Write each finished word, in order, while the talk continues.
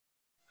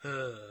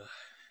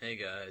Hey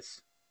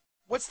guys.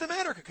 What's the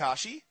matter,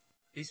 Kakashi?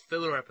 These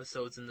filler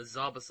episodes in the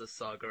Zabuza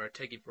saga are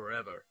taking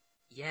forever.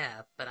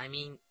 Yeah, but I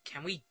mean,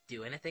 can we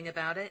do anything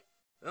about it?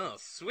 Oh,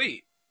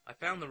 sweet! I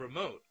found the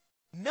remote.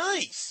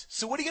 Nice!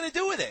 So what are you gonna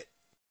do with it?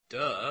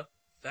 Duh.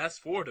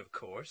 Fast forward, of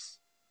course.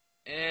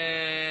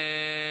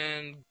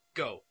 And...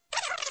 go.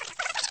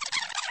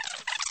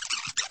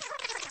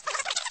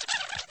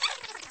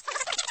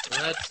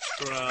 Let's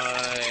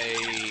try...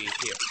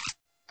 here.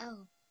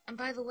 Oh, and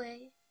by the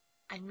way,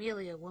 I'm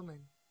really a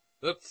woman.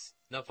 Oops,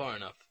 not far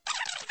enough.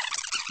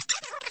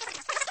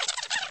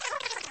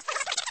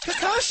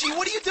 Kakashi,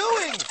 what are you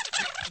doing?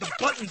 The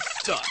button's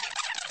stuck.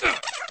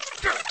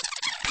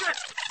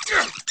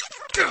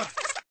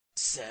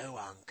 So,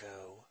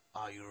 Anko,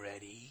 are you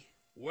ready?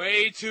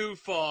 Way too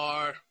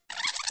far.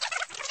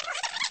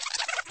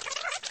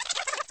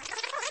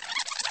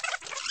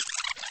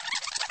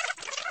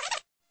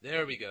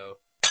 There we go.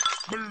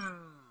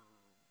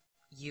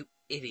 You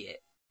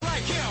idiot.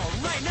 Right here,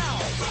 right now.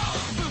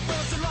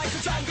 Bulldozer like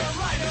a jungle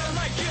rider,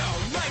 right here,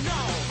 right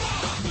now.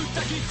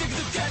 Butaki takes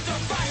the jet on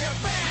fire,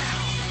 bam!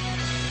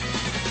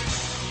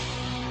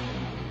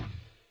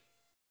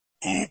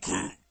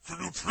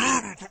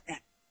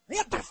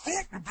 What the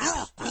fuck?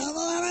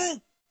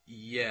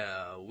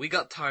 Yeah, we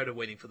got tired of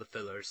waiting for the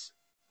fillers.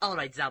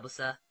 Alright,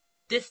 Zabuza.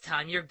 This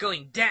time you're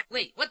going down.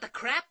 Wait, what the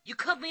crap? You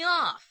cut me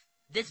off!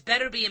 This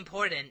better be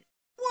important.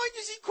 Why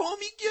does he call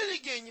me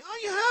Gilligan?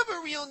 I have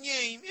a real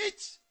name.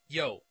 It's...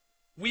 Yo,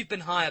 we've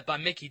been hired by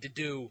Mickey to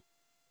do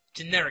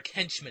generic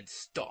henchman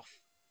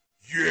stuff.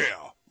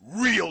 Yeah,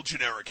 real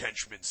generic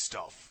henchman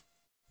stuff.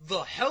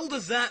 The hell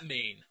does that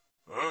mean?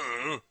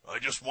 I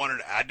just wanted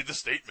to add to the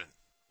statement.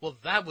 Well,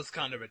 that was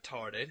kinda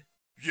retarded.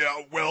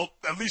 Yeah, well,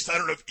 at least I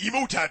don't have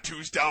emo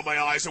tattoos down my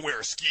eyes and wear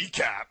a ski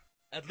cap.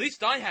 At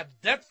least I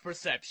have depth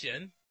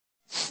perception.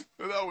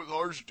 That was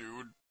harsh,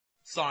 dude.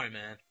 Sorry,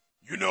 man.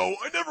 You know,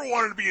 I never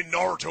wanted to be in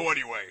Naruto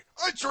anyway.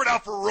 I tried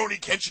out for Roni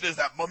Kenshin as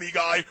that mummy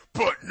guy,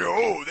 but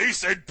no, they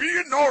said be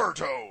in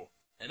Naruto.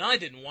 And I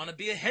didn't want to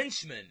be a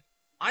henchman.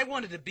 I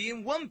wanted to be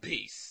in One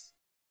Piece.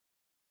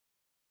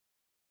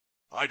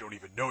 I don't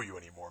even know you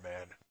anymore,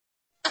 man.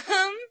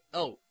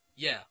 Oh,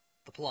 yeah,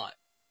 the plot.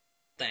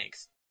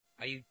 Thanks.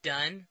 Are you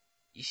done?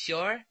 You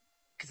sure?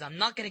 'Cause I'm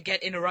not gonna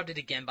get interrupted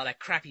again by that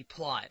crappy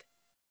plot.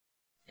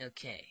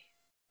 Okay.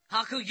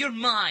 Haku, you're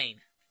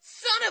mine!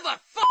 Son of a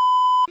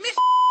miss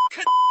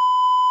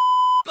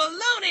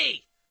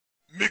baloney!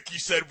 Mickey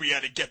said we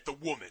had to get the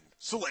woman,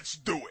 so let's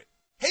do it.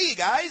 Hey, you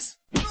guys!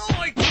 Oh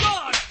my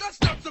god!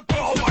 That's not supposed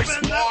Oh, to my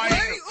bend that spine!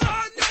 way!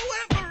 No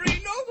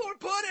Emery! No more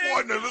pudding!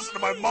 Why didn't I listen to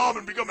my mom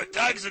and become a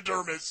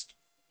taxidermist?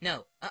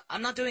 No,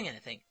 I'm not doing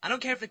anything. I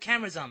don't care if the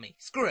camera's on me.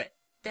 Screw it.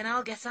 Then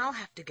I'll guess I'll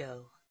have to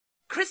go.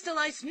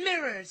 Crystallized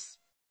mirrors!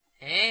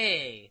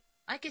 Hey,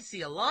 I can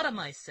see a lot of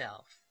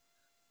myself.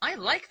 I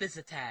like this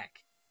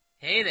attack.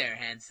 Hey there,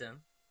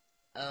 handsome.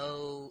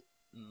 Oh,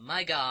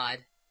 my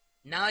god.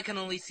 Now I can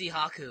only see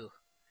Haku.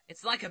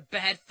 It's like a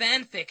bad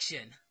fan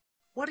fiction.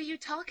 What are you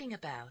talking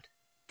about?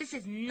 This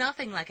is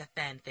nothing like a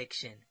fan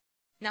fiction.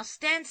 Now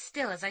stand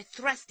still as I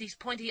thrust these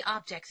pointy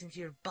objects into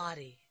your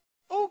body.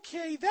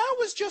 Okay, that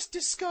was just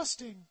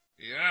disgusting.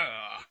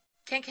 Yeah.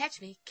 Can't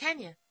catch me, can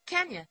ya?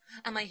 Can ya?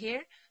 Am I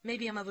here?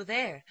 Maybe I'm over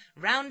there.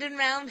 Round and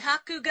round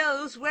Haku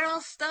goes. Where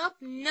I'll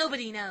stop,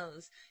 nobody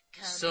knows.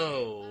 Come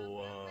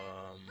So,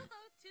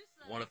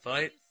 wanna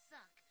fight?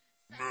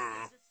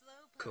 Nah.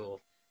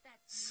 Cool.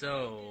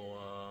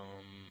 So,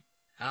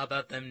 how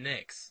about them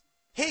Knicks?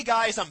 Hey,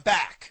 guys, I'm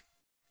back.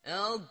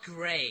 Oh,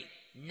 great.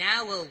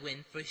 Now we'll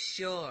win for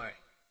sure.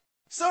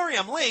 Sorry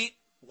I'm late.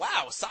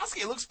 Wow,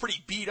 Sasuke looks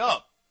pretty beat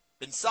up.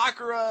 And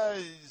Sakura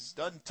is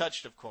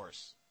untouched, of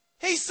course.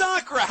 Hey,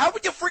 Sakura, how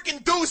would you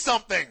freaking do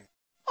something?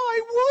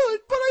 I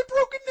would, but I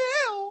broke a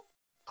nail.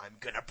 I'm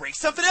gonna break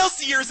something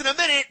else of yours in a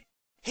minute.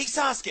 Hey,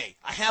 Sasuke,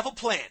 I have a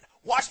plan.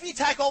 Watch me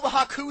attack all the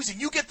Hakus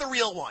and you get the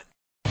real one.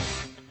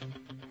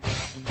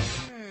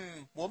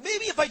 Well,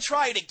 maybe if I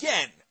try it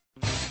again.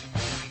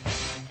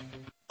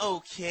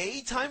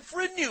 Okay, time for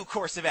a new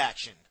course of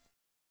action.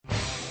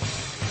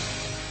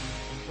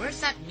 Where's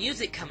that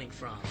music coming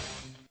from?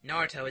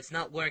 Naruto, it's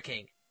not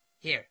working.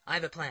 Here, I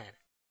have a plan.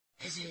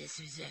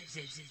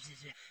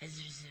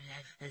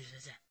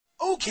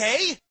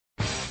 Okay.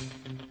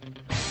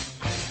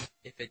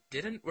 If it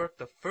didn't work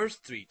the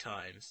first 3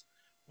 times,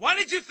 why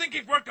did you think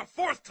it'd work a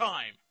 4th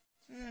time?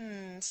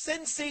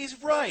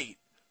 Sensei's right.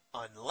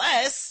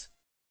 Unless...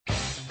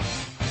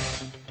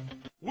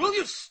 Will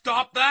you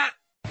stop that?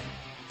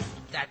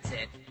 That's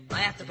it. I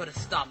have to put a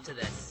stop to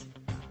this.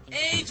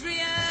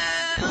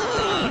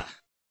 Adrian!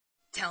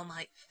 Tell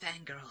my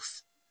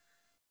fangirls.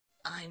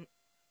 I'm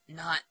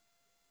not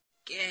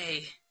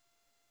gay.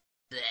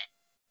 Blech.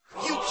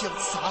 You killed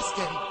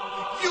Sasuke!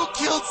 You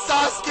killed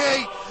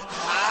Sasuke!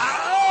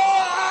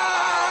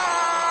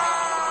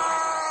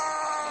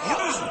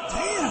 What is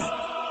that?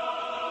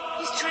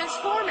 He's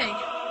transforming.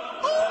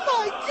 Oh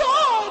my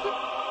god!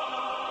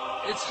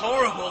 It's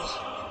horrible.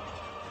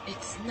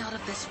 It's not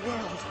of this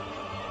world.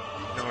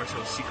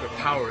 Naruto's secret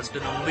power has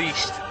been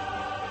unleashed.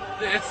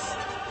 This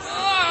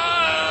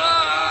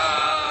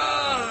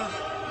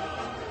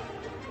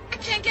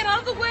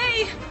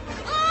me!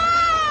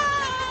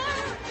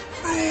 Ah!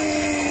 No!